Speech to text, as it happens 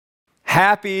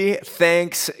Happy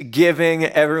Thanksgiving,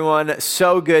 everyone.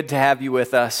 So good to have you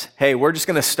with us. Hey, we're just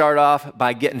going to start off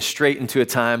by getting straight into a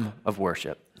time of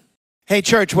worship. Hey,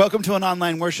 church, welcome to an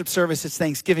online worship service. It's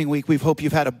Thanksgiving week. We hope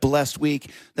you've had a blessed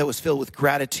week that was filled with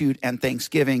gratitude and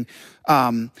thanksgiving.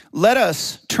 Let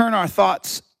us turn our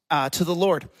thoughts to the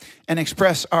Lord and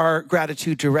express our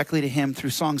gratitude directly to him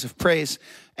through songs of praise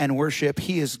and worship.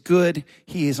 He is good.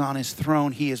 He is on his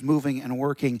throne. He is moving and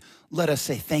working. Let us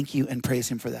say thank you and praise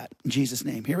him for that. In Jesus'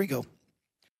 name, here we go.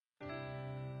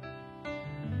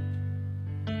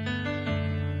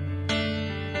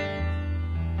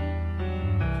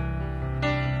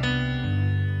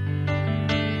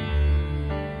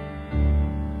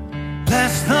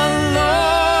 Bless the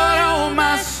Lord, oh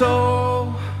my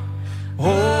soul,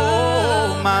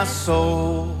 oh my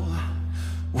soul.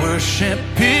 Worship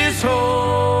his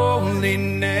holy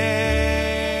name.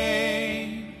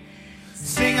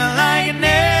 Sing like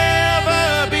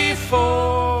never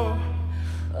before.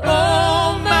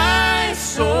 Oh, my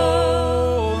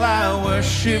soul, I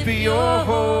worship your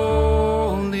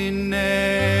holy name.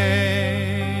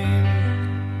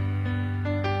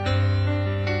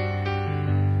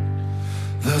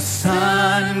 The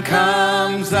sun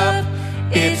comes up,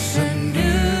 it's a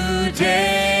new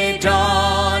day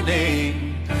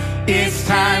dawning. It's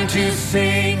time to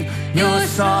sing your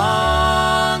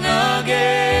song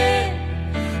again.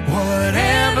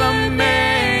 Whatever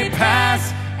may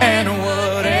pass and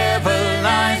whatever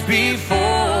lies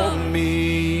before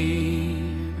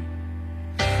me,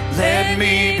 let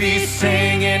me be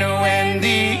singing when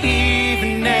the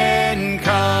evening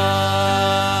comes.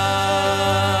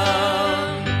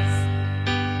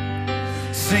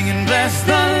 Singing, bless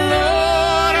the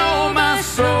Lord, oh my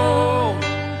soul,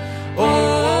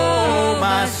 oh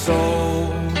my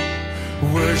soul.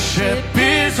 Worship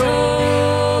his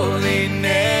holy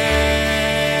name.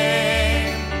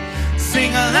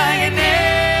 Sing like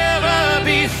never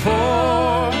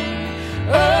before.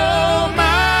 Oh,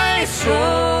 my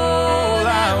soul,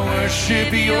 I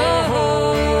worship your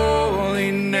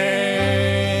holy name.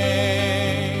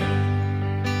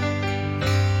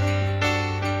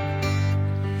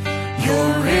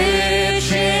 You're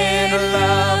rich in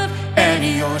love and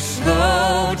you're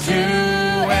slow to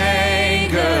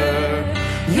anger.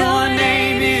 Your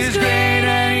name is great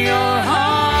and your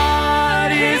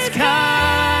heart is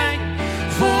kind.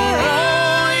 For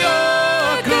all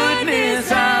your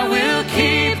goodness I will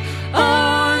keep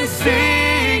on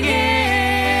singing.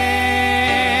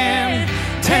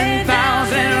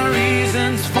 10,000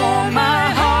 reasons for my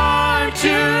heart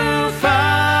to find.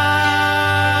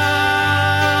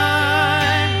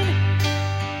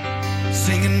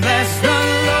 Singing, bless the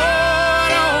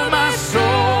Lord, oh my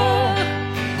soul,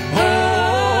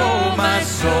 oh my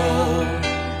soul.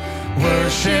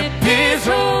 Worship his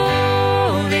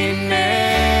holy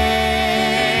name.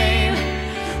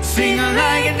 Sing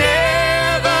like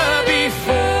never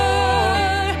before.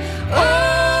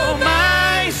 Oh,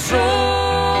 my soul,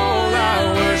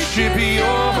 I worship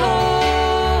your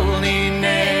holy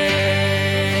name.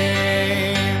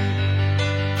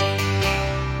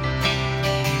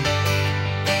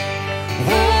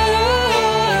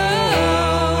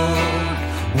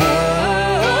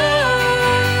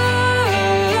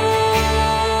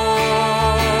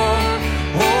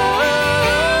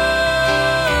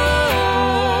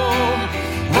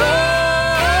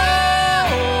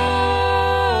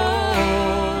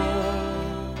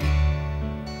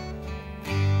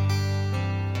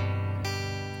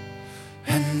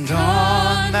 And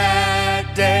on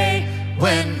that day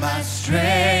when my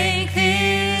strength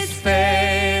is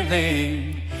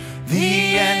failing,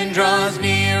 the end draws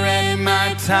near and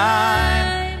my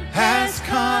time has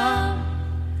come,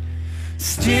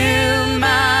 still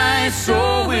my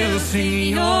soul will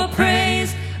sing your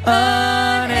praise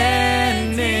unending.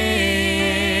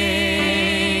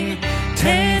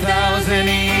 10,000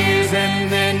 years and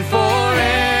then forevermore.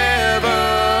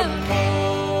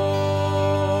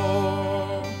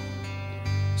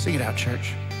 Sing it out,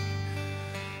 church.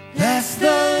 Bless the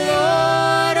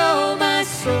Lord, oh my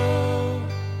soul,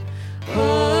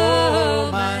 oh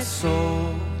my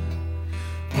soul.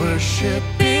 Worship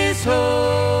his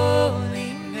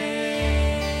holy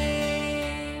name.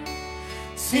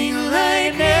 Sing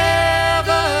like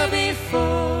never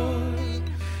before.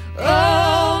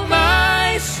 Oh,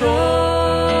 my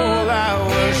soul, I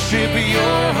worship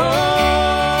your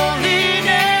holy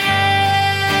name.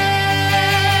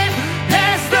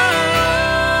 Bless the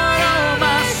Lord, oh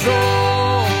my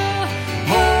soul,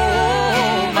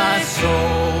 oh my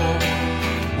soul.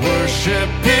 Worship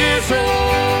his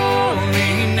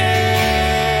holy name.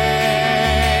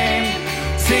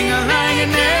 Sing like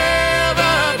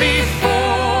never before.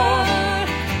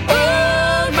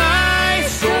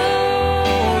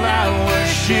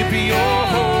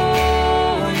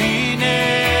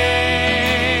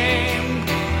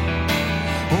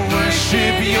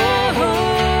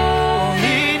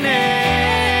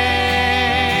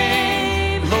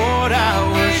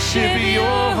 worship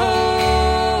your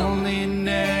holy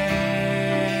name.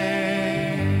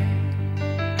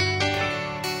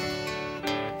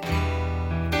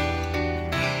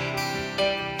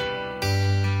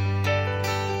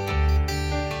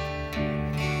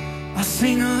 I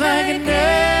sing like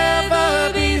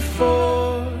never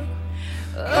before.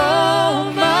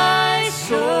 Oh, my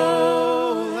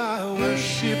soul, I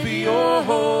worship your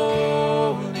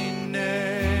holy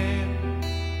name.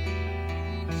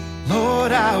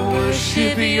 Lord, I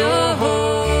worship your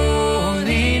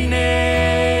holy name.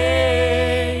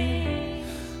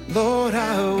 Lord,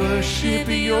 I worship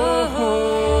your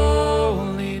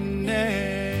holy name.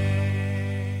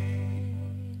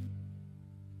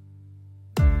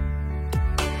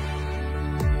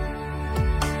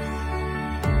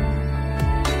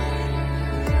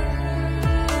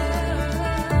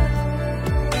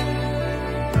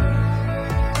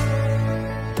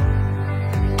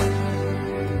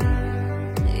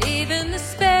 Even the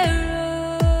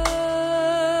sparrow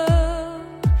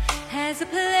has a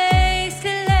place to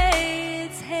lay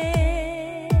its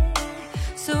head.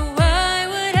 So why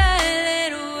would I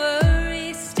let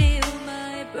worry steal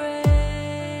my breath?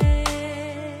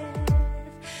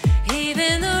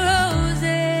 Even the roses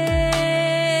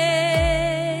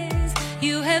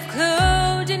you have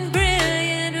clothed in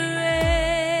brilliant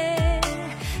red.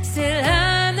 Still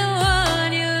I'm the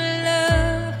one you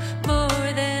love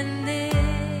more than this.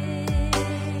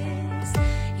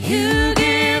 You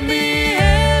give me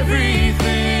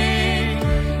everything.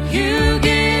 You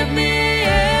give me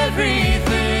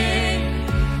everything.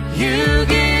 You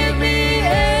give me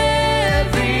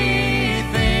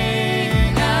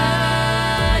everything I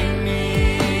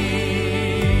need.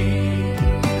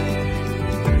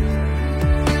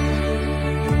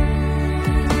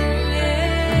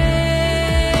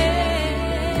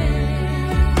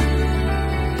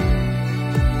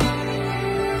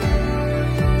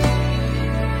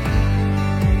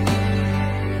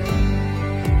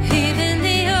 Even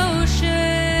the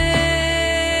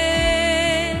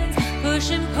oceans push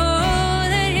and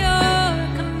pull at your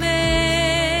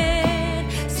command.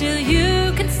 Still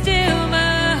you can still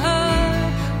my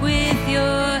heart with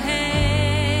your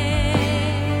hand.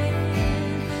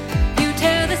 You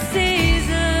tell the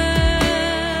seasons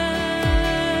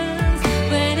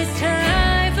when it's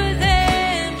time for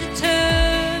them to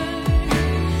turn.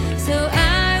 So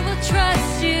I will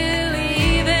trust you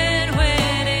even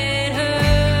when it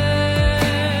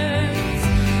hurts.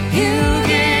 You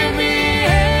give me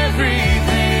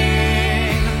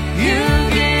everything. You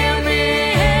give me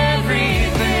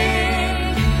everything.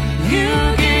 You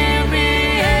give me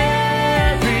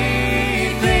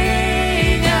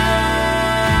everything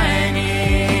I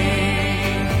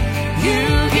need. You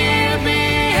give me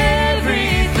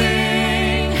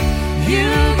everything. You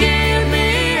give me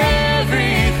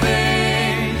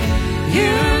everything.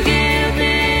 You give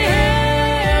me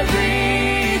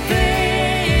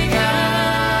everything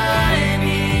I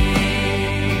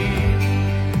need.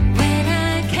 When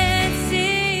I can't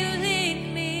see you,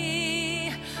 lead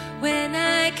me. When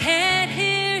I can't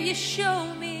hear you,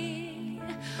 show me.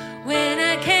 When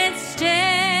I can't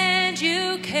stand,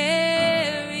 you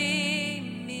carry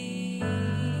me.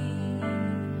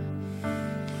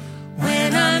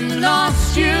 When I'm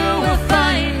lost, you will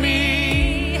find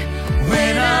me.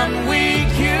 When I'm weak,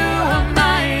 you are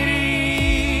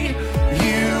mighty.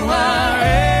 You are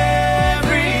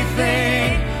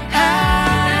everything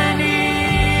I need.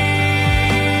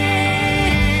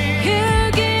 You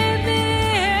give me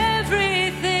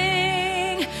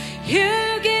everything. You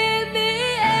give me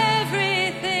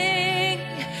everything.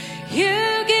 You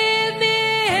give me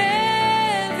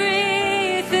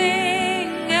everything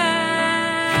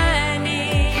I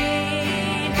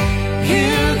need.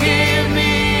 You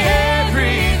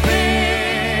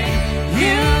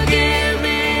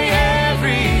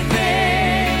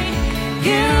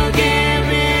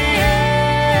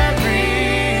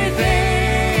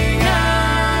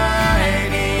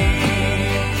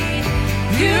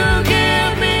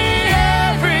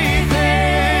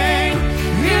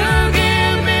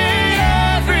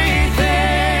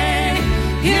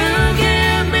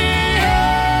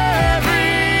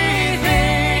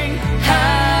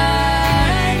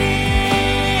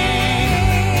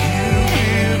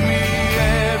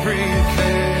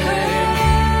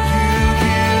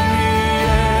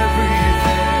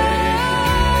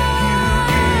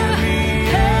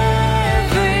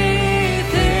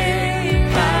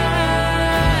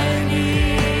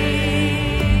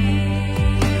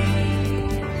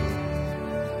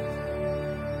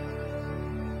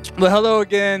Well, hello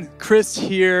again. Chris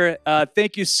here.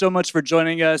 Thank you so much for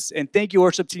joining us. And thank you,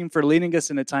 worship team, for leading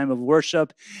us in a time of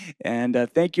worship. And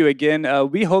thank you again.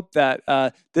 We hope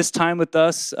that this time with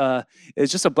us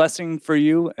is just a blessing for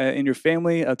you and your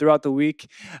family throughout the week.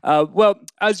 Well,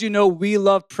 as you know, we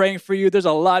love praying for you. There's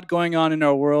a lot going on in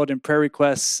our world, and prayer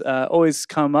requests always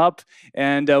come up.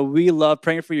 And we love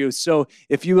praying for you. So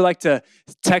if you would like to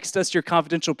text us your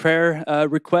confidential prayer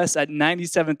requests at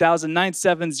 97000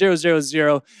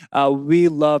 we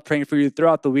love praying for you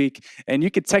throughout the week. And you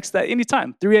can text that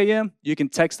anytime, 3 a.m. You can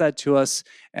text that to us,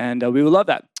 and we would love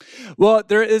that. Well,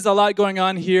 there is a lot going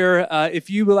on here. If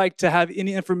you would like to have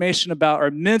any information about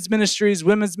our men's ministries,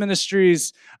 women's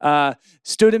ministries,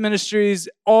 student ministries,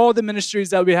 all the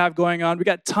ministries that we have going on, we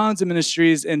got tons of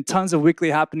ministries and tons of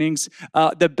weekly happenings.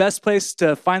 The best place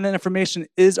to find that information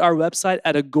is our website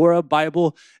at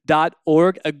agorabible.org,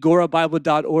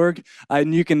 agorabible.org,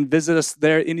 and you can visit us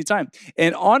there anytime.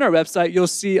 And on our website, you'll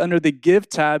see under the Give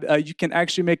tab, you can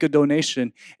actually make a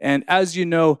donation. And as you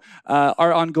know,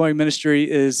 our ongoing ministry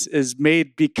is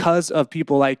made because of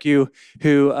people like you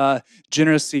who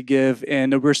generously give,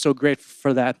 and we're so grateful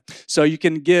for that. So you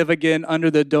can give again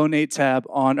under the Donate tab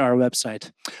on our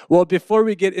website. Well, before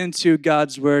we get into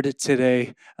God's Word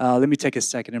today, let me take a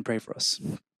second and pray for us.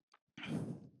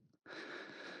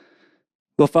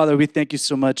 Well, Father, we thank you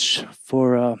so much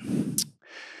for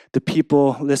the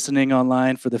people listening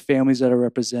online, for the families that are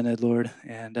represented, Lord.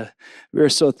 And we are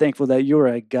so thankful that you are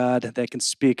a God that can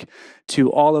speak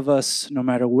to all of us, no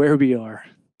matter where we are.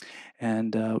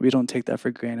 And we don't take that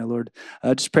for granted, Lord.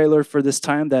 Just pray, Lord, for this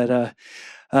time that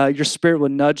your Spirit will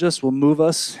nudge us, will move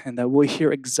us, and that we'll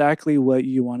hear exactly what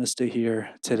you want us to hear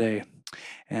today.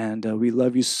 And we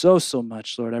love you so, so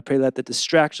much, Lord. I pray that the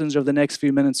distractions of the next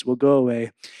few minutes will go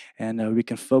away, and we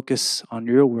can focus on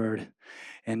your word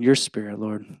and your Spirit,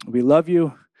 Lord. We love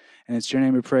you, and it's your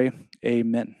name we pray.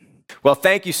 Amen. Well,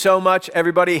 thank you so much,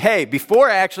 everybody. Hey, before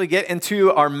I actually get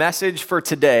into our message for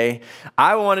today,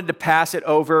 I wanted to pass it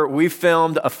over. We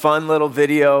filmed a fun little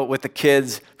video with the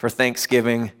kids for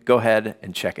Thanksgiving. Go ahead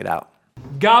and check it out.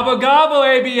 Gobble, gobble,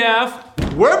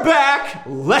 ABF. We're back.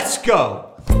 Let's go.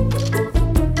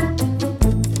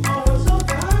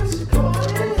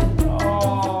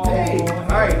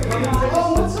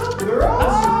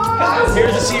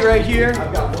 Here's a seat right here.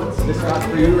 I've got one. This spot's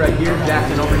for you right here.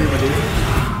 Jackson, over here, my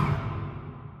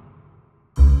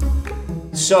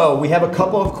dude. So we have a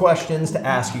couple of questions to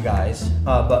ask you guys,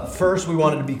 but first we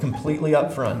wanted to be completely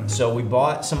upfront. So we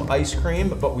bought some ice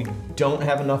cream, but we don't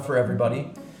have enough for everybody.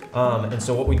 And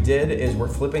so what we did is we're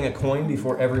flipping a coin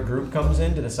before every group comes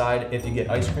in to decide if you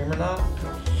get ice cream or not.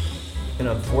 And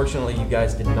unfortunately, you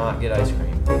guys did not get ice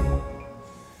cream.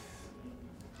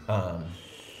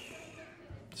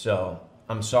 So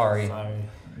I'm sorry.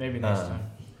 Maybe next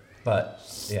time. But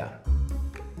yeah.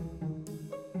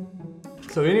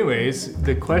 So anyways,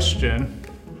 the question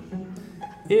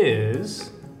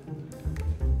is,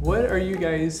 what are you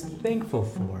guys thankful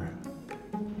for?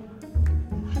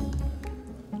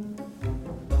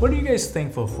 What are you guys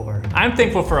thankful for? I'm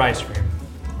thankful for ice cream.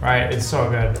 Right? It's so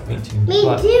good. Me too. Me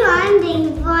too. I'm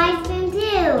thankful for ice cream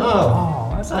too.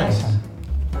 Oh, That's nice. awesome.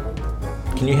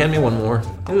 Can you hand me one more?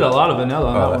 There's a lot of vanilla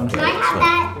on that one. Can I have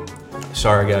that?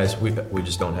 Sorry guys, we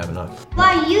just don't have enough.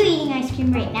 Why are you eating ice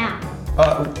cream right now?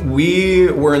 We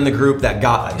were in the group that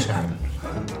got ice cream.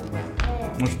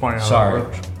 Which point out Sorry. it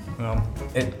works. Well,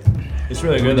 It's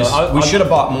really good though. We should have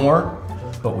bought more,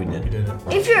 but we didn't.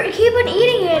 If you keep on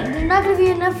eating it, there's not going to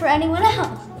be enough for anyone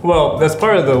else. Well, that's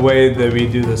part of the way that we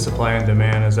do the supply and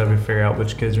demand is that we figure out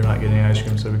which kids are not getting ice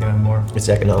cream so we can have more. It's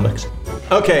economics.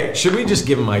 Okay, should we just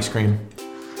give them ice cream?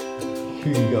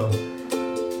 Here you go.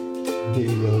 Here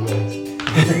you go, guys.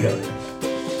 Here you go.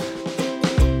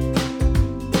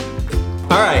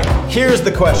 All right, here's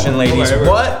the question, ladies.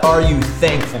 What are you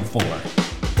thankful for?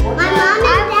 My mom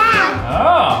and dad.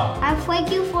 Oh! I'm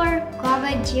thankful for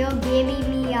Grandma Jill giving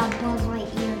me a Buzz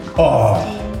Lightyear. Oh,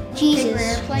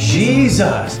 Jesus.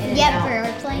 Jesus. Yep, for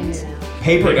airplanes.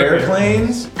 Paper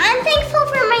airplanes? I'm thankful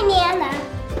for my Nana.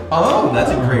 Oh, that's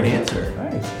a great answer.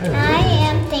 I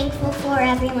am thankful for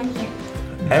everyone here.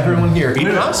 Everyone here,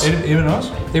 even us? Even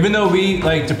us? Even though we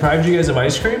deprived you guys of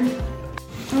ice cream?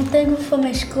 I'm thankful for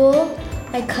my school,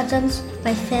 my cousins,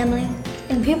 my family,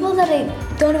 and people that I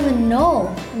don't even know.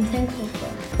 I'm thankful for.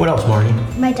 What else, Marty?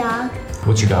 My dog,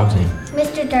 What's your dog's name?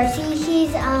 Mr. Darcy.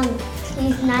 He's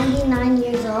 99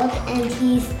 years old and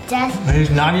he's deaf.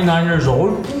 He's 99 years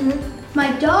old?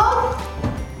 My dog,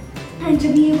 and to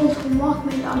be able to walk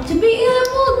my dog, to be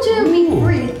able to be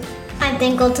free. I'm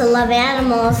thankful to love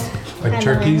animals. Like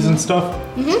turkeys and stuff?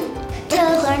 To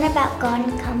learn about God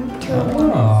and come to a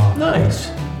Oh. Nice.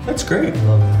 That's great. I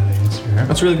love that answer.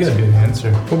 That's really good. That's a good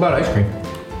answer. What about ice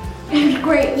cream?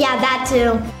 Great. Yeah, that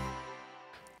too.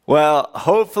 Well,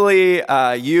 hopefully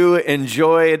you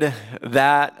enjoyed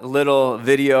that little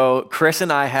video. Chris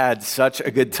and I had such a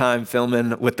good time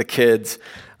filming with the kids.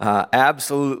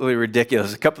 Absolutely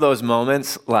ridiculous. A couple of those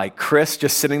moments, like Chris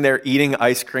just sitting there eating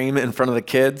ice cream in front of the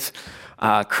kids,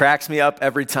 cracks me up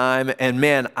every time. And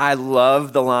man, I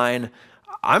love the line,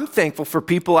 I'm thankful for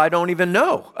people I don't even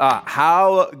know.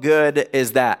 How good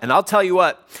is that? And I'll tell you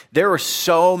what, there were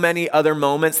so many other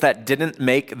moments that didn't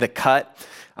make the cut.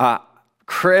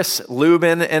 Chris,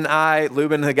 Lubin, and I,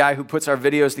 Lubin, the guy who puts our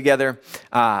videos together,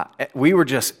 we were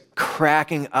just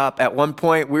cracking up. At one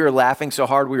point, we were laughing so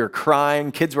hard we were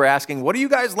crying. Kids were asking, what are you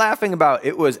guys laughing about?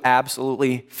 It was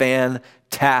absolutely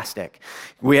fantastic.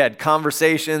 We had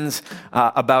conversations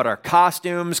about our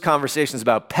costumes, conversations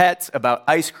about pets, about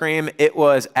ice cream. It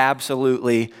was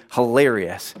absolutely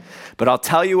hilarious. But I'll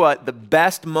tell you what, the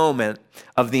best moment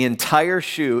of the entire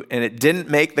shoot, and it didn't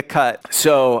make the cut.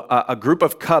 So a group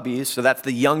of cubbies, so that's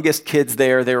the youngest kids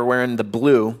there, they were wearing the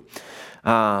blue.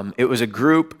 It was a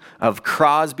group of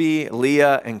Crosby,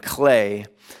 Leah, and Clay.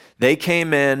 They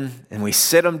came in, and we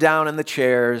sit them down in the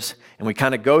chairs, and we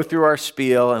kind of go through our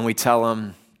spiel, and we tell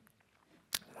them,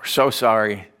 we're so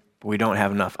sorry, but we don't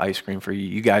have enough ice cream for you.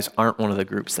 You guys aren't one of the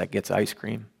groups that gets ice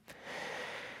cream.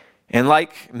 And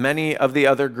like many of the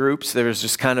other groups, there was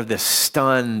just kind of this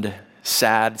stunned,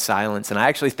 sad silence. And I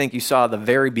actually think you saw the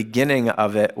very beginning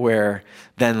of it where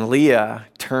then Leah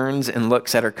turns and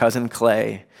looks at her cousin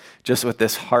Clay just with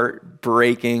this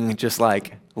heartbreaking, just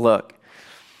like, look.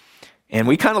 And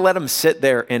we kind of let them sit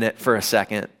there in it for a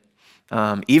second,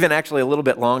 even actually a little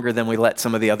bit longer than we let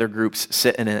some of the other groups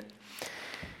sit in it.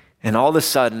 And all of a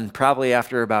sudden, probably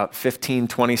after about 15,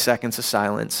 20 seconds of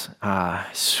silence,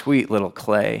 sweet little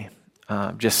Clay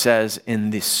just says in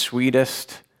the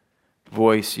sweetest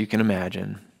voice you can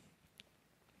imagine,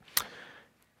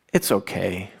 it's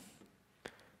okay.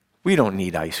 We don't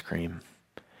need ice cream.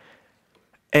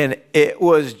 And it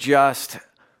was just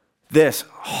this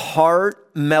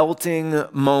heart-melting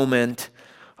moment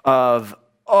of,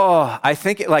 I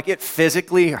think it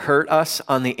physically hurt us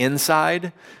on the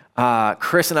inside.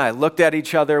 Chris and I looked at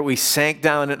each other. We sank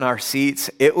down in our seats.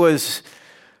 It was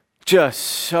just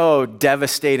so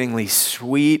devastatingly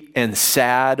sweet and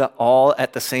sad all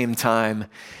at the same time.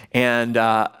 And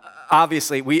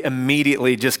obviously, we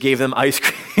immediately just gave them ice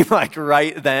cream, like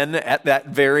right then at that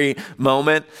very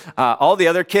moment. All the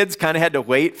other kids kind of had to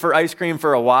wait for ice cream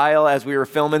for a while as we were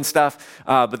filming stuff,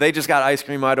 but they just got ice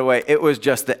cream right away. It was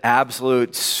just the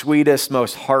absolute sweetest,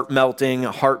 most heart-melting,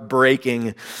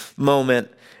 heartbreaking moment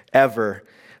ever.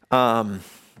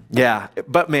 Yeah,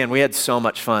 but man, we had so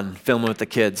much fun filming with the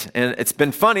kids. And it's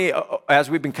been funny as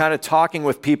we've been kind of talking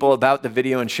with people about the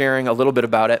video and sharing a little bit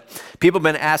about it. People have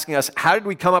been asking us, how did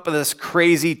we come up with this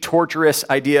crazy, torturous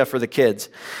idea for the kids?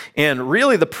 And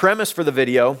really the premise for the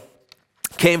video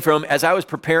came from, as I was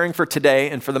preparing for today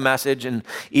and for the message, and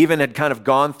even had kind of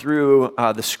gone through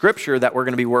the scripture that we're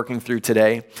going to be working through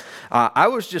today, I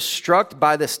was just struck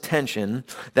by this tension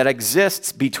that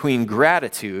exists between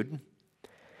gratitude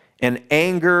and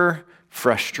anger,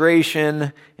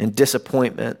 frustration, and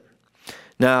disappointment.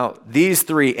 Now, these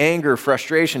three, anger,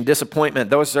 frustration,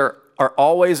 disappointment, those are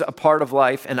always a part of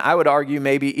life, and I would argue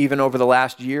maybe even over the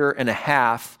last year and a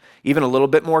half, even a little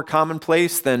bit more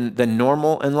commonplace than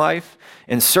normal in life.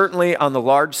 And certainly on the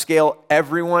large scale,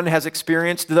 everyone has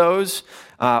experienced those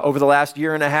over the last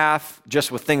year and a half,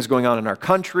 just with things going on in our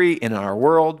country, in our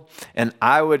world. And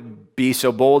I would be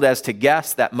so bold as to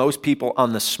guess that most people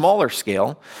on the smaller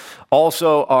scale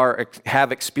also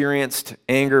have experienced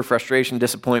anger, frustration,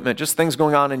 disappointment, just things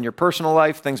going on in your personal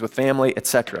life, things with family,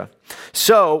 etc.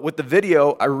 So with the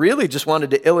video, I really just wanted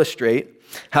to illustrate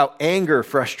how anger,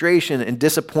 frustration, and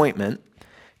disappointment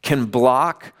can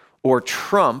block or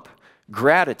trump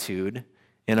gratitude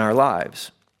in our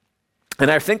lives. And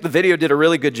I think the video did a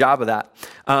really good job of that.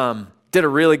 Did a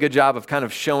really good job of kind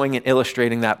of showing and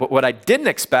illustrating that. But what I didn't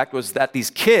expect was that these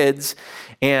kids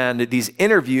and these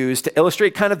interviews to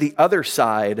illustrate kind of the other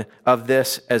side of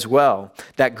this as well.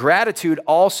 That gratitude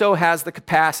also has the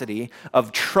capacity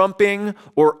of trumping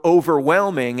or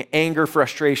overwhelming anger,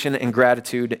 frustration, and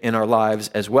gratitude in our lives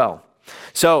as well.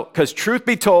 So, because truth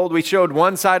be told, we showed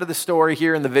one side of the story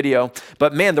here in the video,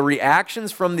 but man, the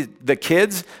reactions from the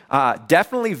kids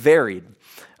definitely varied.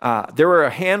 There were a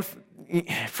handful.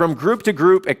 From group to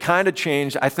group, it kind of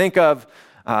changed. I think of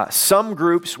Some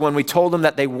groups, when we told them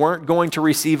that they weren't going to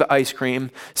receive ice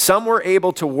cream, some were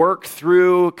able to work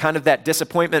through kind of that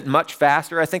disappointment much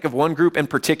faster. I think of one group in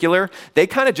particular, they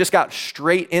kind of just got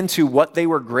straight into what they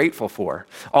were grateful for.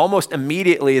 Almost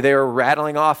immediately, they were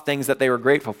rattling off things that they were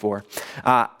grateful for.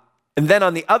 And then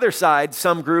on the other side,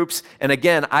 some groups, and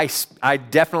again, I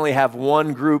definitely have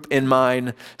one group in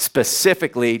mind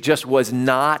specifically, just was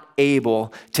not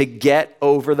able to get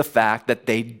over the fact that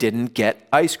they didn't get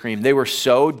ice cream. They were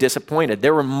so disappointed.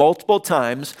 There were multiple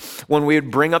times when we would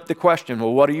bring up the question,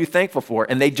 well, what are you thankful for?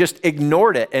 And they just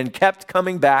ignored it and kept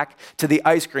coming back to the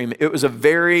ice cream. It was a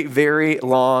very, very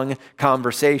long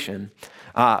conversation,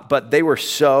 but they were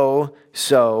so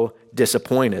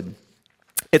disappointed.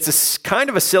 It's kind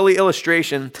of a silly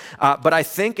illustration, but I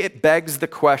think it begs the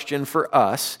question for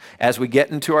us as we get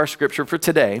into our scripture for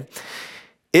today.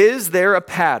 Is there a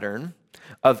pattern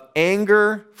of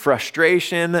anger,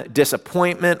 frustration,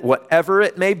 disappointment, whatever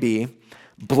it may be,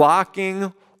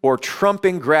 blocking or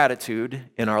trumping gratitude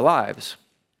in our lives?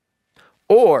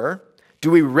 Or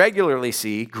do we regularly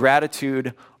see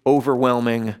gratitude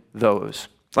overwhelming those?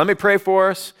 So let me pray for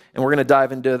us, and we're going to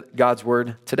dive into God's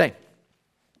word today.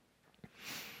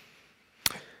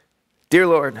 Dear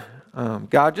Lord,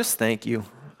 God, just thank you.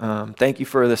 Thank you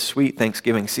for this sweet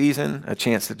Thanksgiving season, a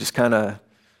chance to just kind of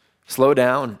slow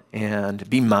down and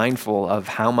be mindful of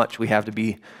how much we have to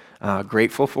be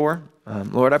grateful for.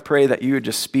 Lord, I pray that you would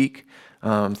just speak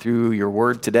through your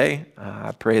word today.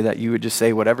 I pray that you would just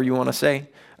say whatever you want to say.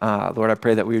 Lord, I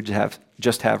pray that we would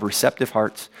just have receptive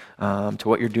hearts to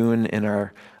what you're doing in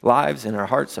our lives, in our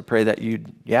hearts. I pray that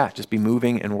you'd, just be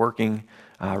moving and working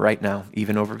right now,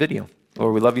 even over video.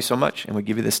 Lord, we love you so much, and we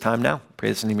give you this time now. Pray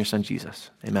this in the name of your son, Jesus.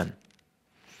 Amen.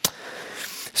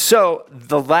 So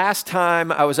the last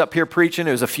time I was up here preaching,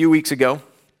 it was a few weeks ago,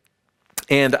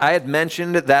 and I had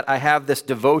mentioned that I have this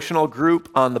devotional group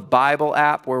on the Bible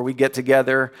app where we get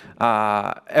together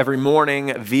every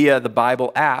morning via the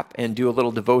Bible app and do a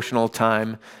little devotional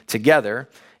time together.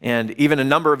 And even a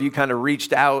number of you kind of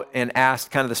reached out and asked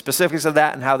kind of the specifics of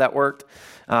that and how that worked.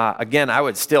 Again, I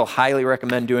would still highly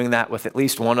recommend doing that with at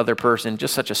least one other person.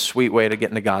 Just such a sweet way to get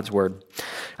into God's word.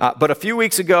 But a few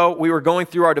weeks ago, we were going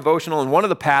through our devotional, and one of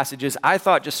the passages I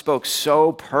thought just spoke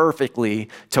so perfectly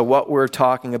to what we're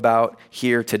talking about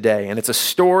here today. And it's a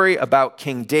story about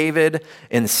King David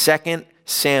in 2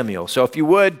 Samuel. So if you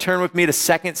would, turn with me to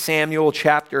 2 Samuel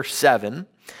chapter 7.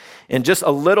 And just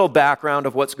a little background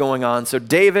of what's going on. So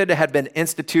David had been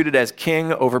instituted as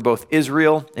king over both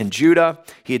Israel and Judah.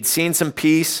 He had seen some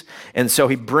peace, and so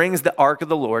he brings the Ark of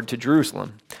the Lord to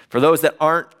Jerusalem. For those that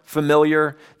aren't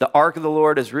familiar, the Ark of the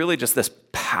Lord is really just this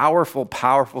powerful,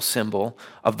 powerful symbol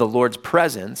of the Lord's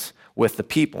presence with the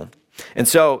people. And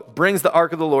so brings the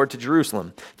Ark of the Lord to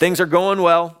Jerusalem. Things are going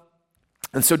well,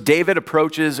 and so David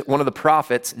approaches one of the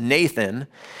prophets, Nathan,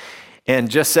 and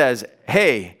just says,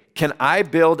 hey, can I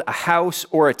build a house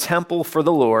or a temple for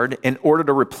the Lord in order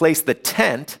to replace the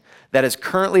tent that is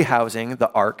currently housing the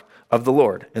Ark of the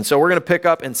Lord? And so we're going to pick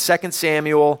up in 2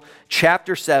 Samuel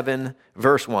chapter 7,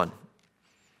 verse 1.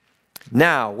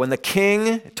 Now, when the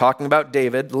king, talking about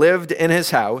David, lived in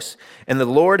his house, and the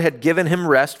Lord had given him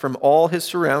rest from all his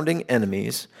surrounding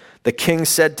enemies, the king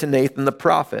said to Nathan the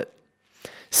prophet,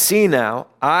 see now,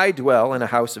 I dwell in a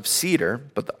house of cedar,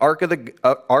 but the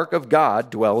ark of God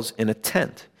dwells in a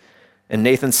tent. And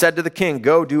Nathan said to the king,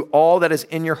 go do all that is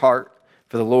in your heart,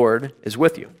 for the Lord is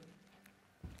with you.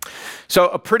 So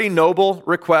a pretty noble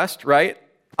request, right?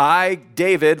 I,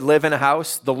 David, live in a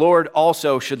house. The Lord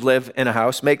also should live in a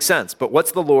house. Makes sense. But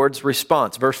what's the Lord's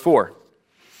response? Verse 4.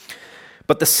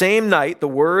 But the same night, the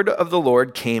word of the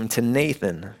Lord came to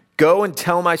Nathan. Go and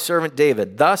tell my servant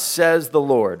David, thus says the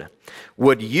Lord,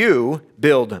 would you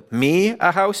build me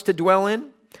a house to dwell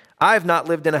in? I have not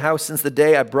lived in a house since the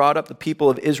day I brought up the people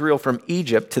of Israel from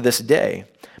Egypt to this day,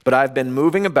 but I've been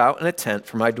moving about in a tent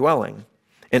for my dwelling.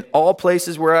 In all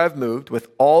places where I've moved with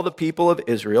all the people of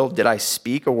Israel, did I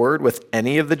speak a word with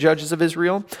any of the judges of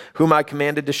Israel, whom I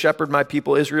commanded to shepherd my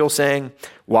people Israel, saying,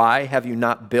 why have you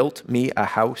not built me a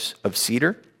house of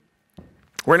cedar?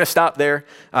 We're going to stop there.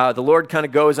 The Lord kind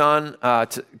of goes on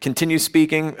to continue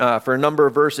speaking for a number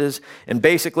of verses, and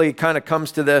basically kind of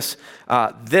comes to this,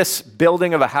 this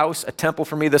building of a house, a temple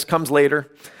for me, this comes later.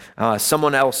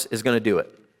 Someone else is going to do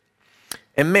it.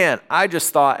 And man, I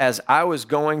just thought as I was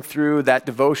going through that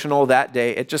devotional that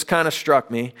day, it just kind of struck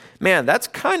me, man, that's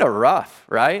kind of rough,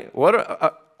 right? What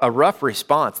a rough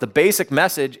response. The basic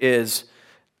message is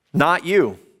not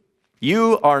you.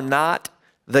 You are not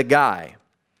the guy.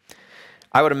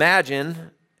 I would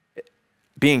imagine,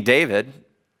 being David,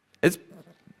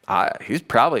 he's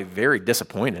probably very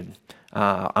disappointed.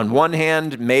 On one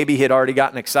hand, maybe he had already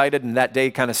gotten excited and that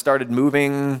day kind of started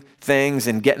moving things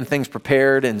and getting things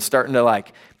prepared and starting to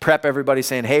like prep everybody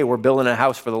saying, hey, we're building a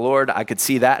house for the Lord. I could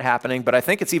see that happening, but I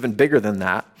think it's even bigger than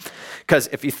that. Because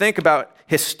if you think about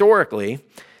historically,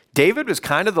 David was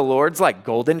kind of the Lord's like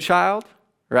golden child,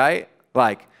 right?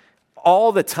 Like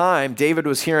all the time, David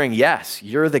was hearing, yes,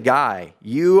 you're the guy.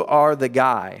 You are the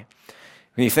guy.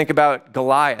 When you think about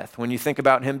Goliath, when you think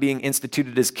about him being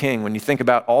instituted as king, when you think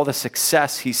about all the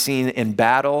success he's seen in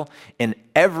battle, in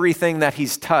everything that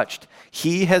he's touched,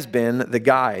 he has been the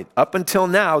guy. Up until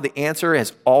now, the answer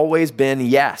has always been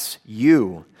yes,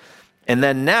 you. And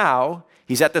then now,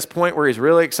 he's at this point where he's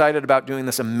really excited about doing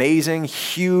this amazing,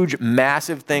 huge,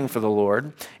 massive thing for the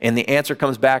Lord. And the answer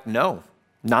comes back, no,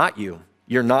 not you.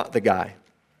 You're not the guy.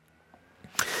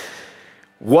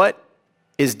 What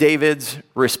is David's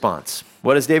response?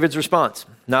 What is David's response?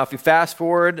 Now, if you fast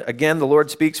forward, again, the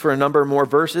Lord speaks for a number of more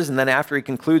verses, and then after he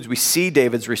concludes, we see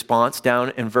David's response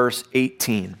down in verse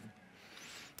 18.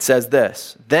 It says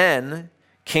this, then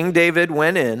King David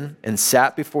went in and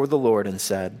sat before the Lord and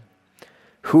said,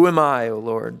 who am I, O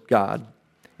Lord God,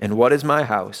 and what is my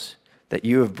house that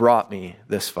you have brought me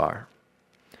this far?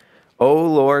 O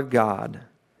Lord God,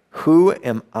 who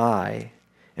am I,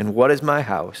 and what is my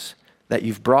house that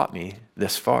you've brought me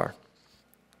this far?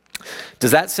 Does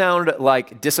that sound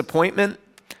like disappointment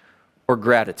or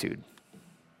gratitude?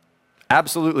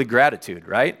 Absolutely gratitude,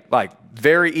 right? Like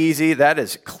very easy. That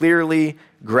is clearly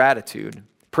gratitude.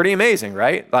 Pretty amazing,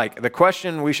 right? Like the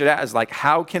question we should ask is like,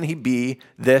 how can he be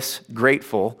this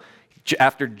grateful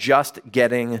after just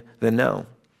getting the no?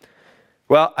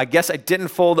 Well, I guess I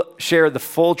didn't share the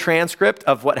full transcript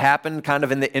of what happened kind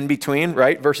of in the in-between,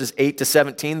 right? Verses 8 to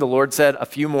 17, the Lord said a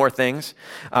few more things.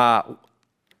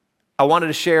 I wanted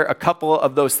to share a couple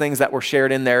of those things that were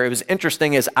shared in there. It was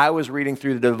interesting as I was reading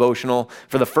through the devotional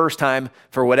for the first time,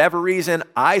 for whatever reason,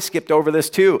 I skipped over this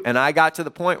too. And I got to the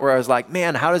point where I was like,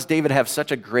 man, how does David have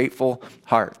such a grateful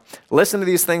heart? Listen to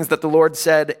these things that the Lord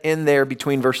said in there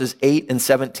between verses 8 and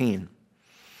 17.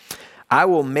 I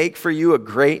will make for you a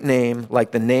great name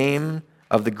like the name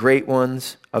of the great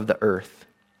ones of the earth.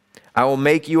 I will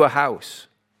make you a house.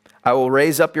 I will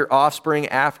raise up your offspring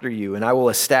after you, and I will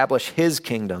establish his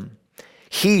kingdom.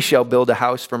 He shall build a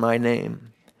house for my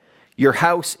name. Your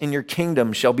house and your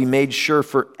kingdom shall be made sure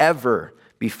forever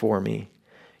before me.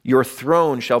 Your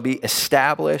throne shall be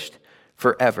established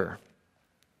forever.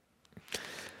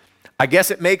 I guess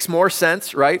it makes more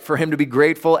sense, right, for him to be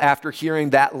grateful after hearing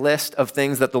that list of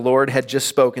things that the Lord had just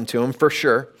spoken to him, for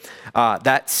sure.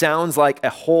 That sounds like a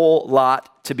whole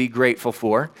lot to be grateful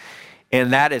for.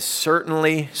 And that is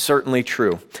certainly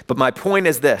true. But my point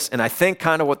is this, and I think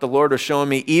kind of what the Lord was showing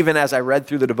me even as I read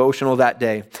through the devotional that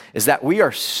day, is that we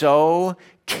are so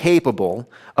capable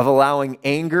of allowing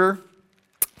anger,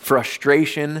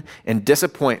 frustration, and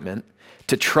disappointment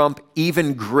to trump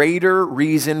even greater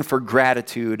reason for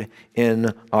gratitude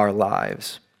in our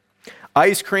lives.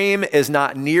 Ice cream is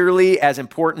not nearly as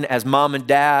important as mom and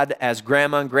dad, as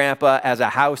grandma and grandpa, as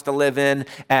a house to live in,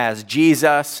 as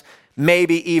Jesus,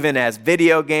 maybe even as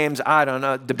video games, I don't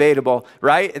know, debatable,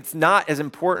 right? It's not as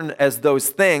important as those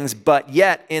things, but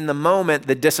yet in the moment,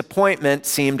 the disappointment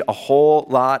seemed a whole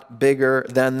lot bigger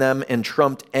than them and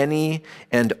trumped any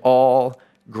and all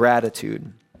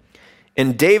gratitude.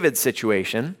 In David's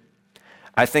situation,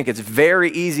 I think it's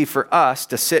very easy for us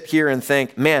to sit here and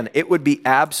think, man, it would be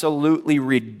absolutely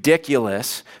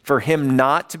ridiculous for him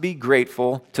not to be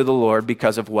grateful to the Lord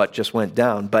because of what just went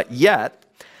down. But yet,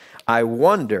 I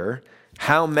wonder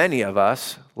how many of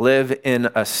us live in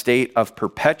a state of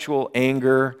perpetual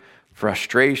anger,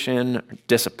 frustration,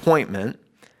 disappointment,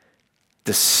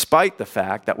 despite the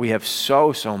fact that we have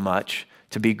so much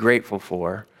to be grateful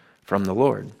for from the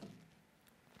Lord.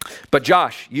 But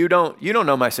Josh, you don't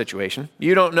know my situation.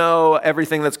 You don't know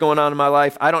everything that's going on in my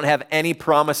life. I don't have any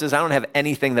promises. I don't have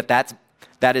anything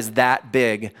that is that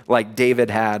big like David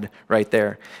had right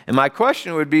there. And my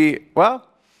question would be, well,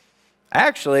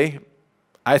 actually,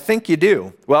 I think you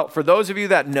do. Well, for those of you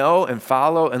that know and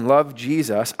follow and love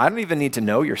Jesus, I don't even need to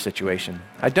know your situation.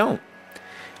 I don't.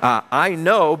 I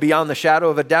know beyond the shadow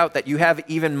of a doubt that you have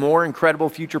even more incredible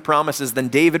future promises than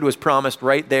David was promised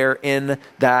right there in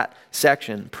that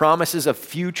section. Promises of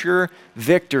future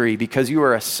victory because you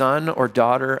are a son or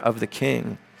daughter of the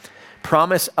King.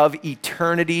 Promise of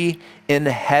eternity in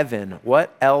heaven.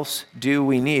 What else do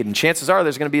we need? And chances are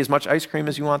there's going to be as much ice cream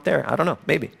as you want there. I don't know,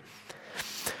 maybe.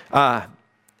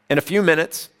 In a few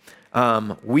minutes,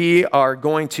 we are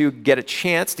going to get a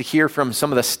chance to hear from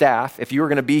some of the staff. If you were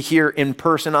going to be here in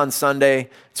person on Sunday,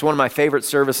 it's one of my favorite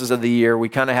services of the year. We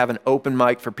kind of have an open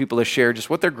mic for people to share just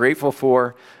what they're grateful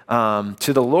for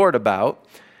to the Lord about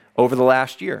over the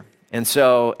last year. And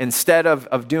so instead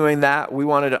of doing that, we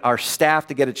wanted our staff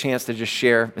to get a chance to just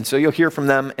share. And so you'll hear from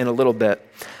them in a little bit.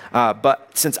 But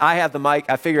since I have the mic,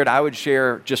 I figured I would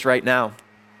share just right now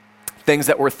things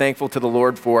that we're thankful to the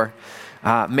Lord for.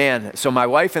 So my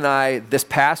wife and I, this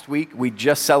past week, we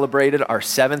just celebrated our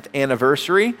 7th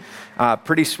anniversary.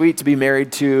 Pretty sweet to be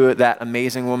married to that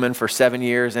amazing woman for 7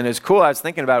 years. And it's cool, I was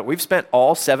thinking about it, we've spent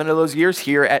all 7 of those years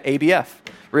here at ABF.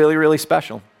 Really, really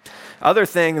special. Other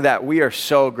thing that we are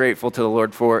so grateful to the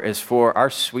Lord for is for our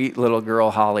sweet little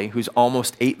girl, Holly, who's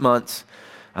almost 8 months.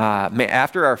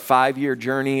 After our 5-year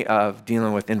journey of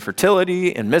dealing with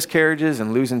infertility and miscarriages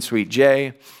and losing sweet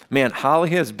Jay, Holly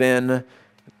has been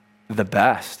the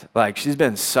best. Like, she's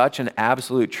been such an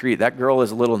absolute treat. That girl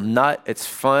is a little nut. It's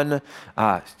fun,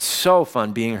 so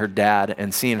fun being her dad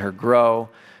and seeing her grow.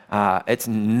 It's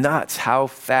nuts how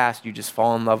fast you just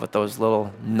fall in love with those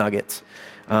little nuggets.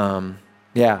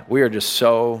 We are just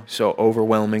so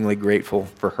overwhelmingly grateful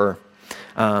for her.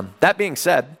 That being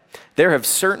said, there have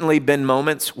certainly been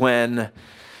moments when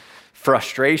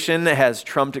frustration has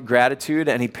trumped gratitude.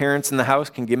 Any parents in the house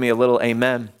can give me a little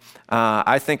amen.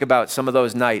 I think about some of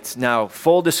those nights. Now,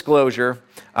 full disclosure,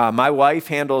 my wife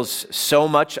handles so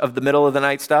much of the middle of the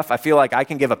night stuff. I feel like I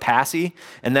can give a passy,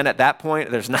 and then at that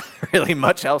point, there's not really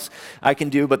much else I can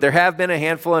do. But there have been a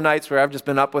handful of nights where I've just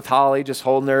been up with Holly, just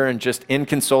holding her and just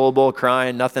inconsolable,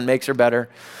 crying. Nothing makes her better.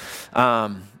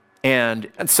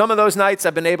 And some of those nights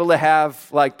I've been able to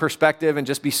have like perspective and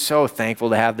just be so thankful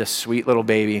to have this sweet little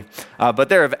baby. But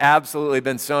there have absolutely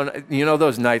been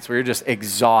those nights where you're just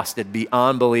exhausted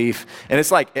beyond belief. And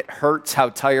it's like it hurts how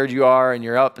tired you are and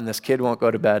you're up and this kid won't go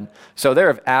to bed. So there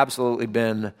have absolutely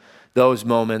been those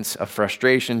moments of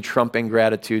frustration, trumping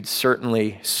gratitude.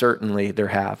 Certainly there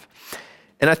have.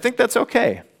 And I think that's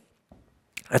okay.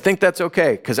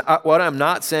 Because what I'm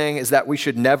not saying is that we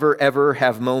should never, ever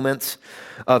have moments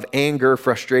of anger,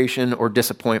 frustration, or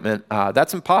disappointment.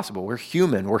 That's impossible. We're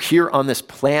human. We're here on this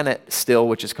planet still,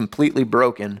 which is completely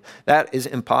broken. That is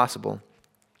impossible.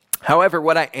 However,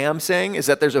 what I am saying is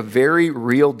that there's a very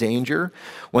real danger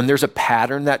when there's a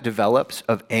pattern that develops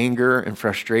of anger and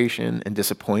frustration and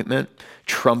disappointment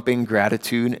trumping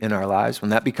gratitude in our lives. When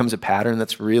that becomes a pattern,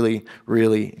 that's really,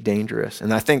 really dangerous.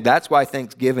 And I think that's why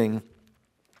Thanksgiving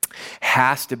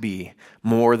has to be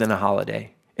more than a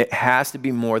holiday. It has to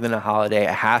be more than a holiday.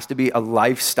 It has to be a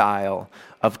lifestyle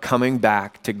of coming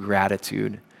back to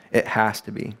gratitude. It has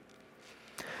to be.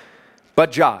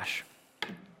 But Josh,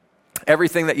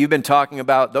 everything that you've been talking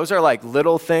about, those are like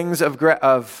little things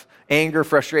of anger,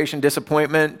 frustration,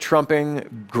 disappointment,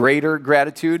 trumping greater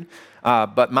gratitude.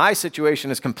 But my situation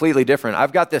is completely different.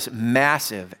 I've got this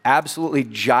massive, absolutely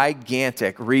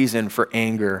gigantic reason for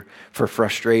anger, for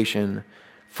frustration,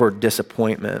 for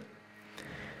disappointment.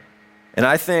 And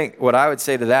I think what I would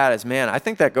say to that is, I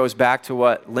think that goes back to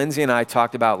what Lindsay and I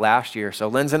talked about last year. So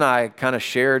Lindsay and I kind of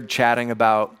shared chatting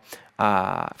about,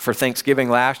 for Thanksgiving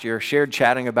last year,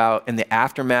 in the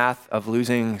aftermath of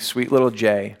losing sweet little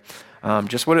Jay,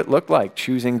 just what it looked like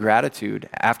choosing gratitude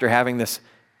after having this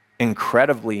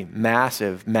incredibly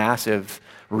massive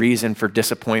reason for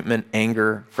disappointment,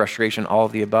 anger, frustration, all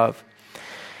of the above.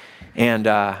 And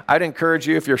I'd encourage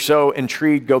you, if you're so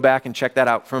intrigued, go back and check that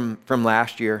out from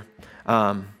last year.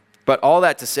 But all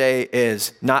that to say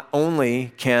is not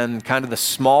only can kind of the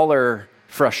smaller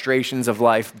frustrations of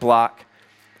life block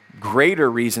greater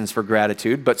reasons for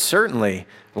gratitude, but certainly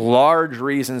large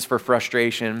reasons for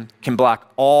frustration can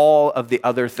block all of the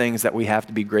other things that we have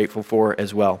to be grateful for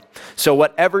as well. So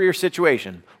whatever your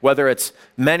situation, whether it's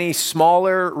many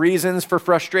smaller reasons for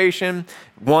frustration,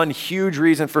 one huge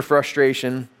reason for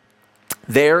frustration,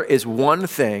 there is one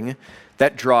thing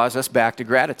that draws us back to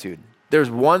gratitude. There's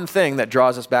one thing that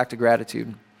draws us back to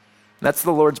gratitude. That's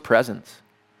the Lord's presence.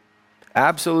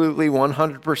 Absolutely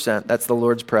 100%, that's the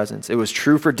Lord's presence. It was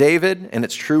true for David, and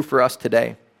it's true for us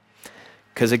today.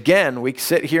 Because again, we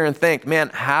sit here and think,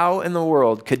 how in the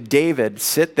world could David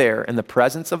sit there in the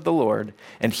presence of the Lord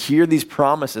and hear these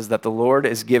promises that the Lord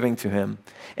is giving to him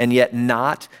and yet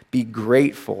not be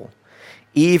grateful,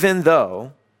 even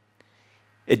though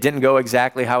it didn't go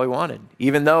exactly how he wanted,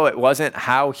 even though it wasn't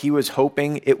how he was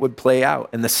hoping it would play out.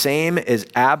 And the same is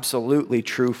absolutely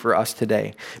true for us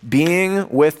today. Being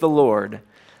with the Lord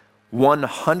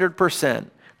 100%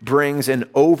 brings an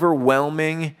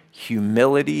overwhelming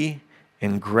humility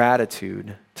and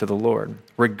gratitude to to the Lord,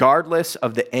 regardless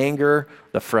of the anger,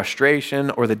 the frustration,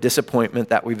 or the disappointment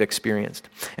that we've experienced.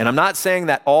 And I'm not saying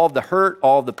that all of the hurt,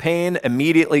 all of the pain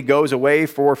immediately goes away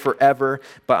for forever,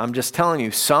 but I'm just telling you,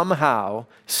 somehow,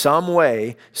 some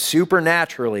way,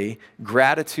 supernaturally,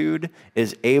 gratitude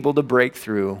is able to break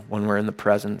through when we're in the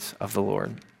presence of the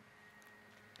Lord.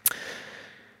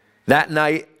 That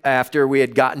night, after we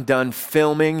had gotten done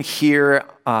filming here,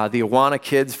 the Awana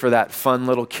kids for that fun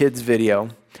little kids video,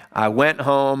 I went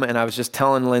home and I was just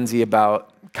telling Lindsay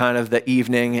about kind of the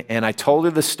evening, and I told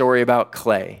her the story about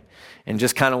Clay and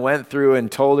just kind of went through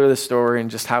and told her the story and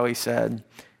just how he said,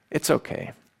 "It's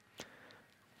okay.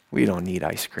 We don't need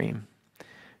ice cream."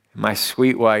 My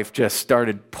sweet wife just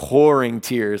started pouring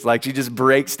tears, like she just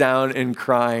breaks down and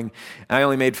crying. I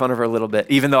only made fun of her a little bit,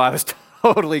 even though I was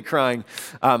totally crying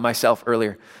myself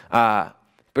earlier.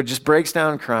 But just breaks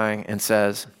down crying and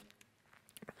says,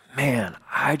 "Man,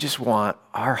 I just want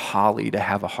our Holly to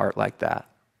have a heart like that.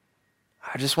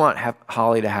 I just want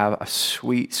Holly to have a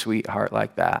sweet, sweet heart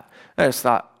like that." And I just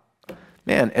thought,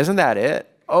 man, isn't that it?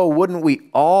 Oh, wouldn't we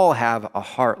all have a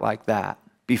heart like that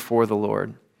before the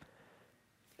Lord?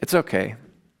 It's okay.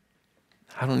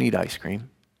 I don't need ice cream.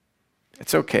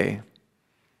 It's okay.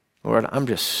 Lord, I'm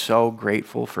just so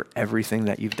grateful for everything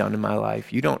that you've done in my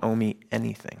life. You don't owe me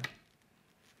anything.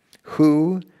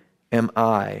 Who am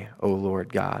I, O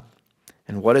Lord God?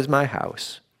 And what is my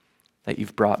house that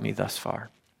you've brought me thus far?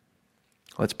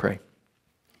 Let's pray.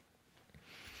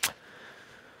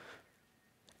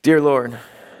 Dear Lord,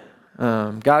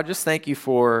 God, just thank you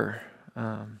for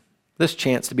this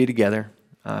chance to be together,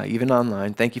 even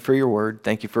online. Thank you for your word.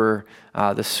 Thank you for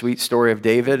the sweet story of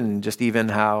David and just even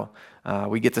how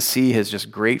we get to see his just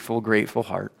grateful, grateful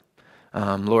heart.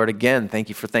 Lord, again, thank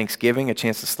you for Thanksgiving, a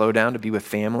chance to slow down, to be with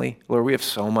family. Lord, we have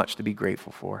so much to be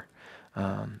grateful for.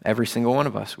 Every single one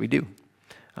of us, we do.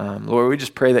 Lord, we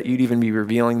just pray that you'd even be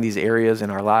revealing these areas in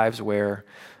our lives where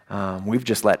we've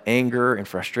just let anger and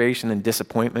frustration and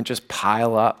disappointment just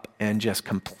pile up and just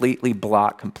completely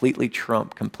block, completely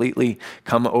trump, completely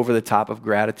come over the top of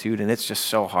gratitude, and it's just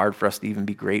so hard for us to even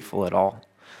be grateful at all.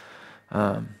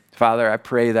 Father, I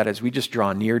pray that as we just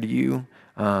draw near to you,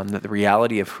 that the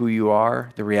reality of who you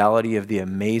are, the reality of the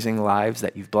amazing lives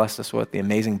that you've blessed us with, the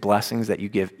amazing blessings that you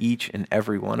give each and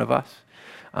every one of us,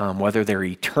 whether they're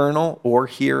eternal or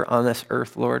here on this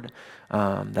earth, Lord,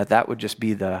 that would just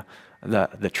be the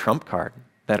trump card,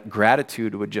 that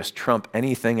gratitude would just trump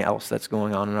anything else that's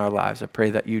going on in our lives. I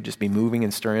pray that you just be moving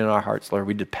and stirring in our hearts, Lord.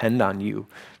 We depend on you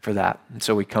for that. And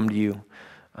so we come to you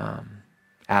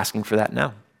asking for that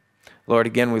now. Lord,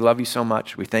 again, we love you so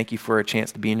much. We thank you for a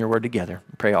chance to be in your word together.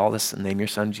 We pray all this in the name of your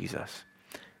son, Jesus.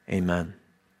 Amen.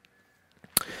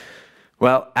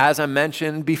 Well, as I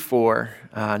mentioned before,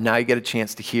 now you get a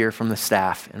chance to hear from the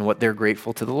staff and what they're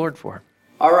grateful to the Lord for.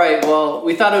 All right, well,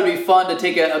 we thought it would be fun to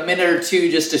take a minute or two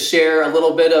just to share a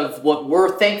little bit of what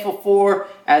we're thankful for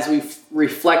as we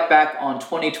reflect back on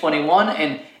 2021.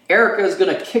 And Erica is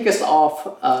going to kick us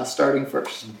off starting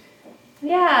first.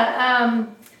 Yeah,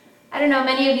 I don't know,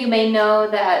 many of you may know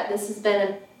that this has been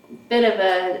a bit of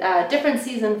a different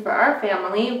season for our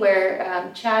family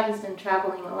where Chad has been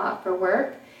traveling a lot for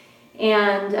work.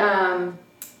 And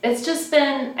it's just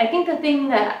been, I think the thing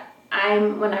that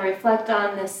when I reflect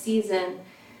on this season,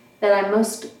 that I'm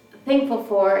most thankful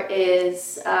for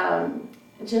is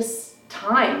just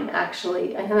time,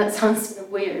 actually. I know that sounds sort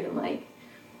of weird and like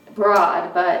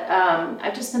broad, but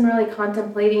I've just been really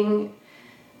contemplating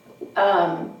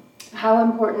how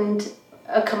important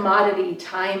a commodity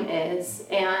time is.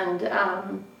 And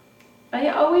I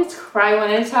always cry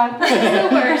when I talk. The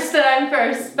worst that I'm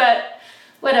first, but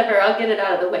whatever, I'll get it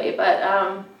out of the way. But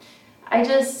I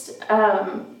just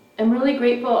am really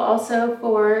grateful also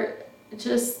for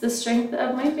just the strength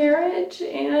of my marriage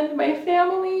and my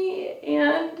family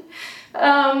and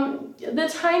the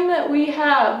time that we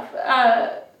have.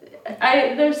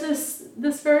 There's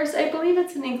this verse, I believe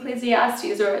it's in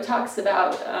Ecclesiastes, where it talks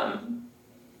about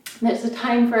there's a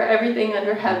time for everything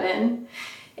under heaven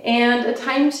and a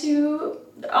time to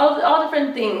all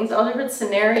different things, all different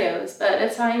scenarios, but a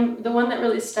time, the one that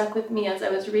really stuck with me as I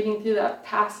was reading through that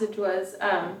passage was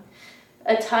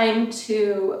a time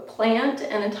to plant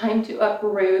and a time to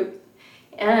uproot.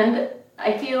 And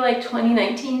I feel like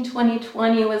 2019,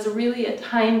 2020 was really a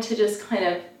time to just kind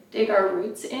of dig our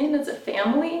roots in as a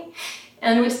family.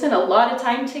 And we spent a lot of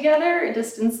time together,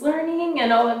 distance learning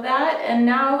and all of that. And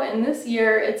now in this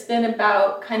year, it's been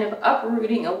about kind of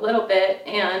uprooting a little bit.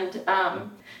 And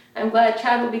I'm glad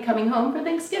Chad will be coming home for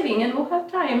Thanksgiving and we'll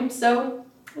have time. So,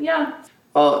 yeah.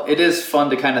 Well, it is fun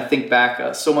to kind of think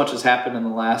back. So much has happened in the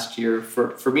last year.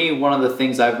 For me, one of the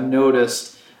things I've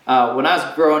noticed When I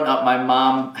was growing up, my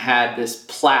mom had this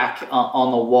plaque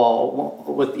on the wall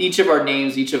with each of our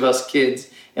names, each of us kids,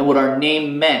 and what our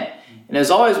name meant. And it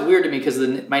was always weird to me because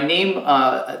my name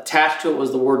attached to it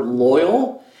was the word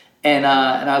loyal. And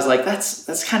I was like,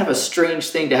 that's kind of a strange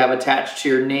thing to have attached to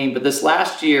your name. But this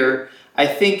last year, I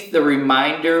think the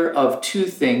reminder of two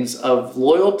things, of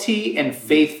loyalty and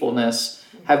faithfulness,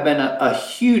 have been a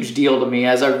huge deal to me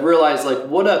as I realized like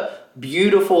what a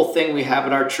beautiful thing we have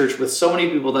in our church with so many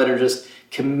people that are just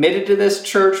committed to this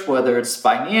church, whether it's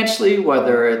financially,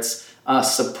 whether it's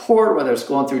support, whether it's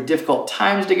going through difficult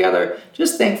times together.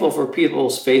 Just thankful for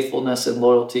people's faithfulness and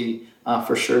loyalty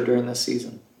for sure during this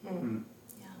season.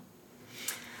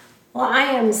 Well, I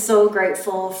am so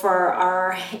grateful for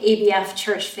our ABF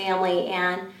church family,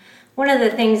 and one of the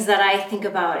things that I think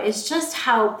about is just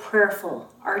how prayerful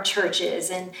our church is.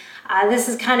 And this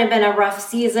has kind of been a rough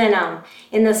season.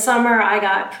 In the summer, I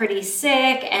got pretty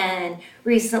sick, and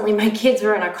recently my kids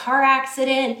were in a car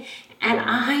accident, and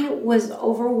I was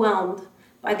overwhelmed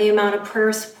by the amount of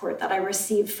prayer support that I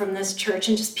received from this church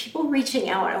and just people reaching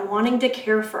out and wanting to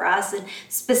care for us, and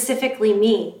specifically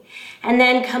me. And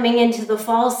then coming into the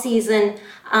fall season,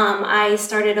 I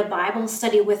started a Bible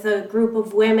study with a group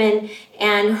of women,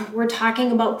 and we're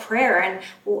talking about prayer and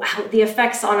how the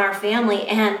effects on our family.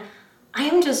 And I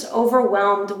am just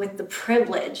overwhelmed with the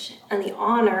privilege and the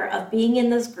honor of being in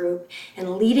this group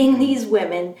and leading these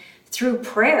women through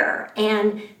prayer.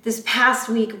 And this past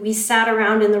week, we sat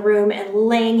around in the room and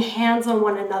laying hands on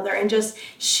one another and just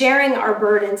sharing our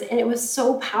burdens. And it was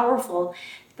so powerful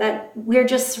that we're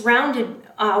just surrounded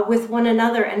with one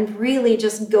another and really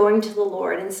just going to the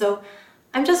Lord. And so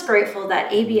I'm just grateful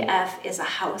that ABF is a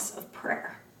house of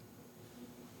prayer.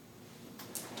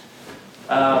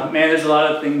 Man, there's a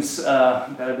lot of things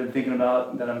that I've been thinking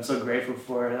about that I'm so grateful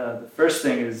for. The first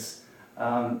thing is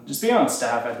just being on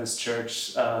staff at this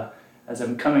church. As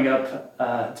I'm coming up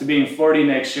to being 40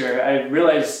 next year, I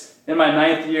realized in my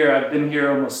 9th year, I've been here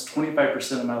almost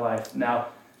 25% of my life. Now,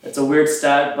 it's a weird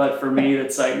stat, but for me,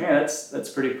 it's like, man, that's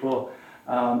pretty cool.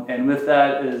 And with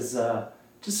that is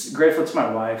just grateful to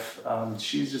my wife.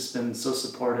 She's just been so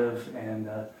supportive,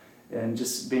 and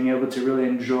just being able to really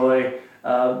enjoy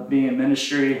being in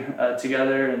ministry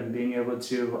together, and being able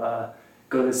to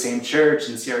go to the same church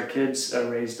and see our kids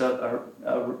raised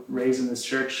in this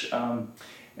church.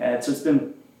 And so it's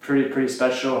been pretty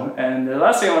special. And the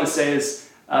last thing I want to say is,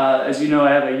 as you know,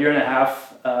 I have a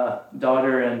 1.5-year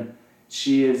daughter, and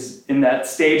she is in that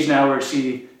stage now where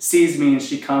she sees me and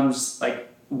she comes like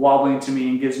wobbling to me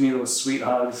and gives me those sweet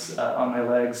hugs on my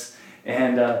legs.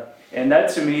 And that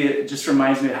to me, it just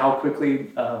reminds me of how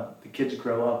quickly the kids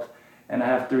grow up. And I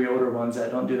have 3 older ones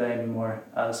that don't do that anymore.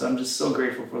 So I'm just so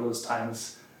grateful for those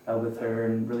times with her,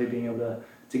 and really being able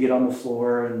to get on the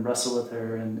floor and wrestle with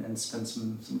her and spend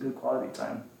some good quality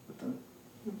time with them.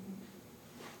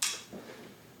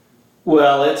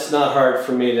 Well, it's not hard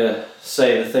for me to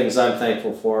say the things I'm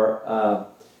thankful for.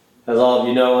 As all of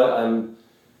you know, I'm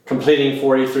completing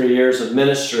 43 years of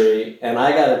ministry, and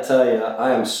I got to tell you,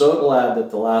 I am so glad that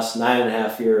the last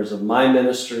 9.5 years of my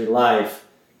ministry life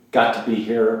got to be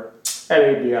here at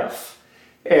ABF.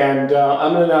 And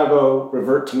I'm going to now go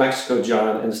revert to Mexico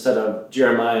John instead of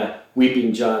Jeremiah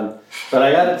Weeping John. But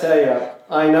I got to tell you,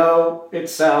 I know it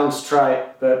sounds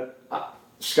trite, but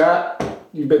Scott,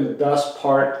 you've been the best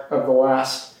part of the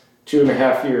last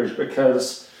 2.5 years,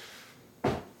 because,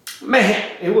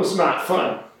 man, it was not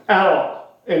fun at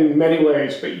all in many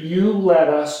ways, but you led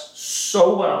us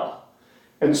so well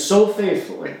and so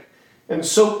faithfully and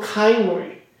so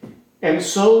kindly and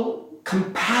so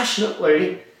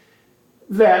compassionately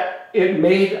that it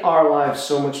made our lives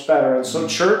so much better. And so,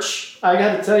 church, I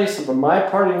got to tell you something. My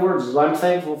parting words is I'm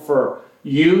thankful for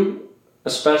you,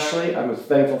 especially. I'm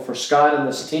thankful for Scott and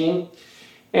this team.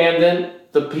 And then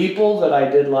the people that I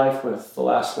did life with the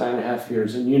last 9.5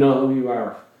 years, and you know who you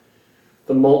are.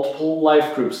 The multiple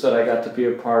life groups that I got to be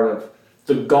a part of.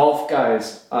 The golf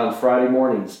guys on Friday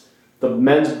mornings. The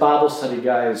men's Bible study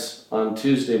guys on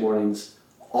Tuesday mornings.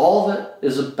 All of it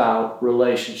is about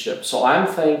relationships. So I'm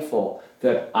thankful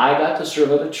that I got to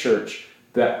serve at a church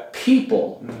that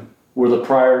people were the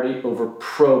priority over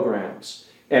programs.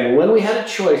 And when we had a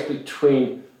choice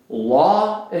between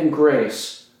law and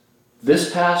grace,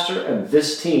 this pastor and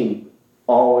this team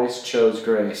always chose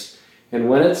grace. And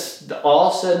when it's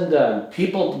all said and done,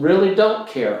 people really don't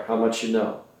care how much you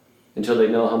know until they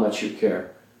know how much you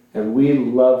care. And we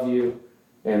love you,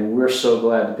 and we're so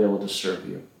glad to be able to serve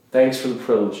you. Thanks for the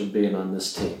privilege of being on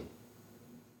this team.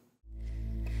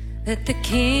 Let the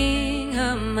king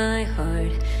of my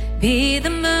heart be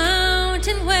the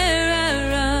mountain where I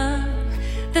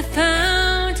run, the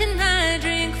fountain I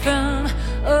drink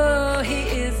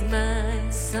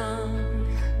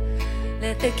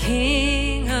the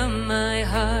king of my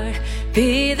heart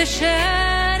be the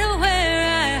shadow where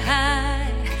I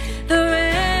hide, the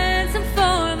ransom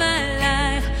for my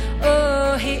life.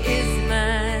 Oh, he is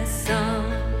my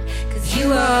song, 'cause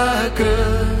you are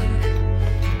good,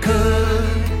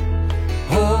 good.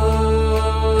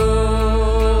 Oh,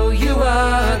 you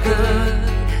are good,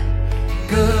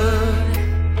 good.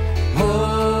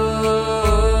 Oh,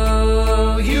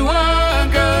 you are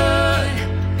good,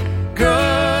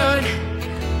 good.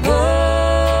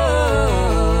 Oh,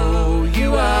 you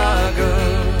are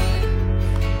good,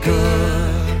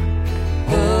 good.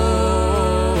 Oh.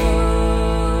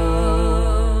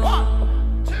 1,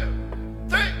 2,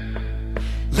 3.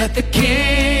 Let the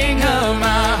king of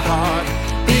my heart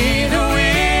be the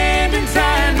wind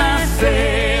inside my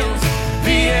sails,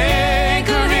 the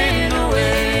anchor in the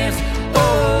waves.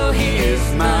 Oh, he is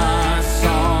my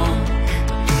song.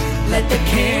 Let the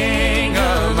king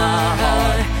of my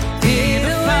heart be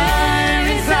the fire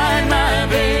inside my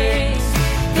veins,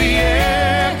 the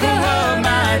echo of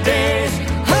my days.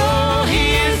 Oh, he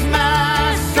is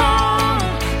my song,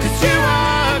 'cause you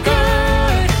are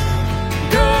good,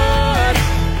 good.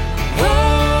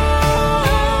 Oh,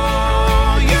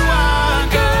 you are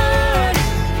good,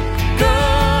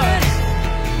 good.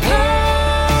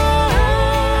 Oh,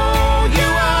 you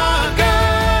are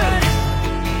good,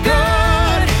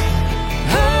 good.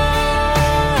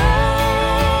 Oh,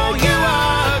 you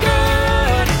are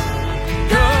good,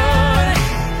 good.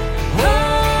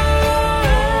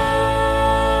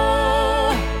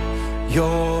 Oh,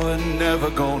 you're never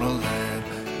gonna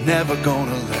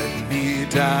let me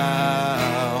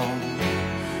down.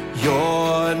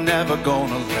 You're never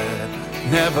gonna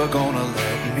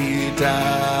let me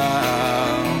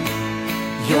down.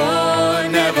 You're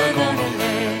never gonna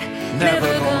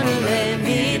let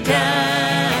me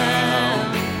down.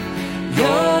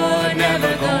 You're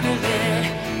never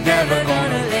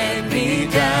gonna let me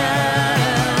down.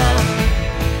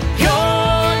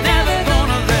 You're never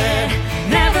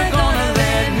gonna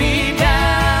let me down.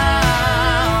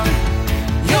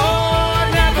 You're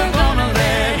never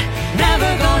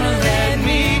gonna let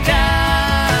me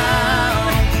down.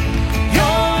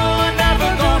 You're never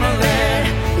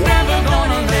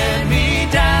gonna let me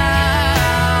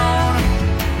down.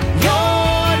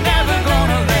 You're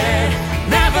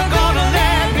never gonna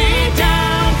let me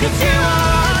down, 'cause you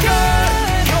are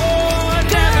good. You're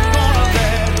never gonna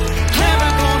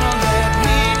let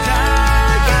me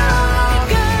down.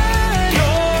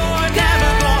 You're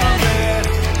never gonna let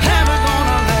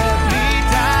me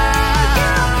down.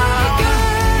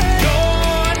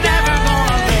 You're never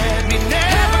gonna let me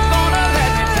down.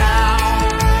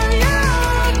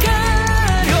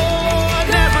 You're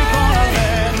never gonna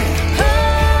let me.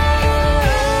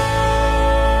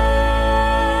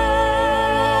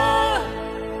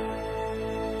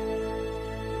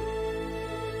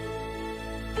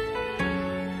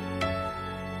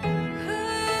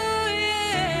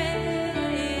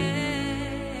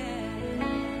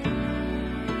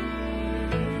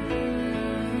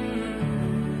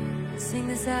 Sing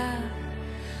this out.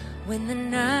 When the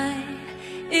night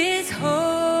is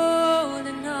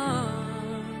holding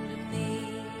on to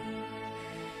me,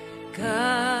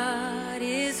 God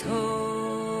is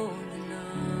holding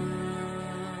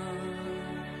on.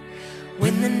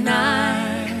 When the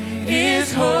night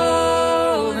is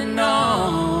holding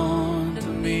on to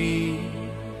me,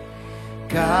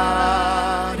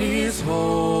 God is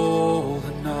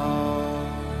holding on.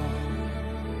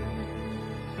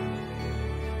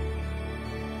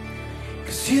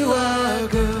 'Cause you are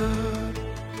good,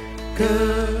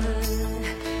 good.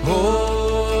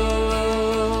 Oh,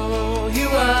 you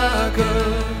are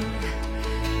good,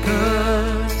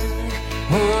 good.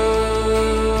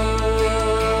 Oh,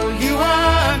 you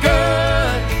are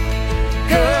good,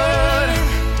 good.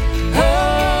 Oh,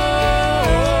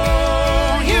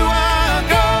 you are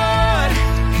good,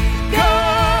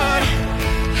 good.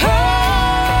 Oh,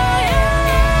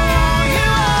 you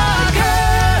are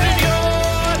good, and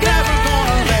you're never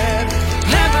gonna let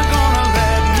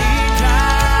me down.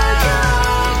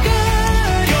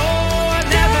 You're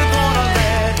never gonna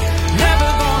let me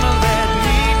down.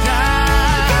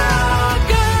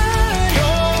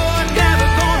 You're never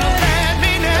gonna let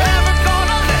me down.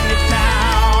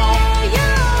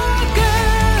 You're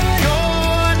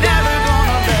never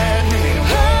gonna let me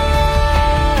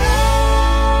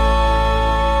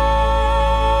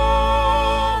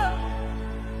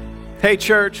Hey,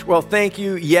 church. Well, thank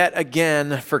you yet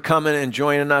again for coming and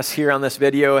joining us here on this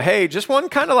video. Hey, just one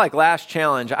kind of like last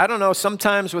challenge. I don't know,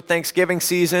 sometimes with Thanksgiving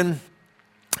season,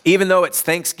 even though it's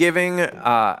Thanksgiving,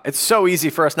 it's so easy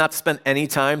for us not to spend any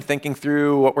time thinking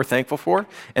through what we're thankful for.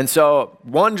 And so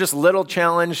one just little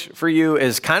challenge for you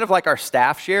is kind of like our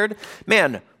staff shared.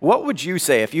 Man, what would you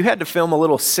say if you had to film a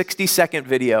little 60-second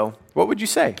video? What would you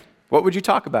say? What would you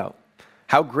talk about?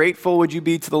 How grateful would you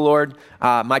be to the Lord?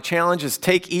 My challenge is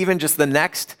take even just the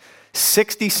next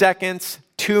 60 seconds,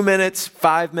 2 minutes,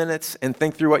 5 minutes, and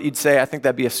think through what you'd say. I think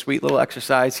that'd be a sweet little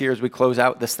exercise here as we close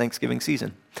out this Thanksgiving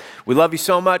season. We love you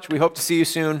so much. We hope to see you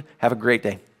soon. Have a great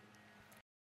day.